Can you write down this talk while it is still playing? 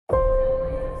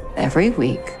Every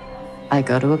week, I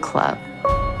go to a club.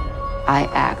 I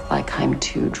act like I'm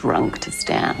too drunk to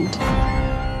stand.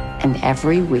 And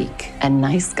every week, a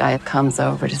nice guy comes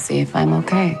over to see if I'm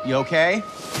okay. You okay?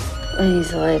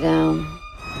 Please lie down.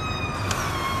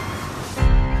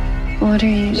 What are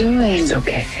you doing? It's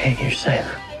okay. Hey, you're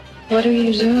silent. What are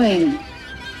you doing?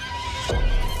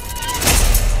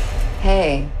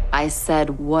 Hey, I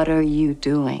said, what are you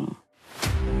doing?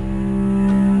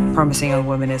 Promising Young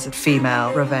Woman is a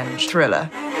female revenge thriller.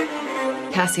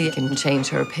 Cassie can change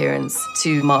her appearance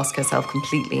to mask herself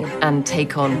completely and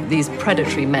take on these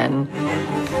predatory men.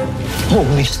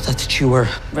 Always thought that you were...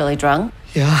 Really drunk?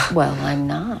 Yeah. Well, I'm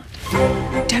not.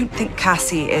 I don't think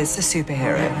Cassie is a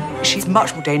superhero. She's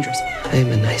much more dangerous. I'm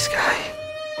a nice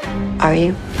guy. Are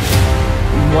you?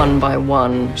 One by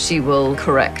one, she will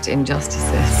correct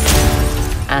injustices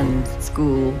and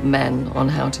school men on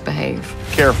how to behave.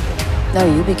 Careful. No,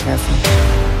 you be careful.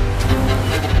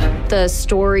 The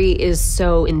story is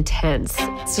so intense.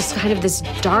 It's just kind of this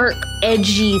dark,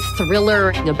 edgy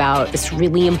thriller about this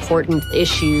really important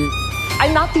issue.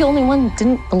 I'm not the only one who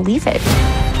didn't believe it.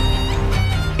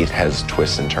 It has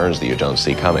twists and turns that you don't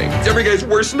see coming. It's every guy's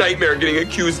worst nightmare getting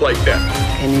accused like that.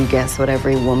 Can you guess what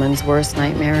every woman's worst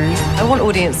nightmare is? I want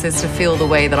audiences to feel the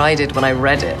way that I did when I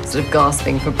read it, sort of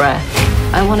gasping for breath.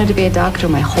 I wanted to be a doctor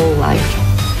my whole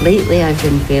life. Lately, I've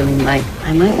been feeling like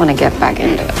I might want to get back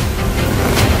into it.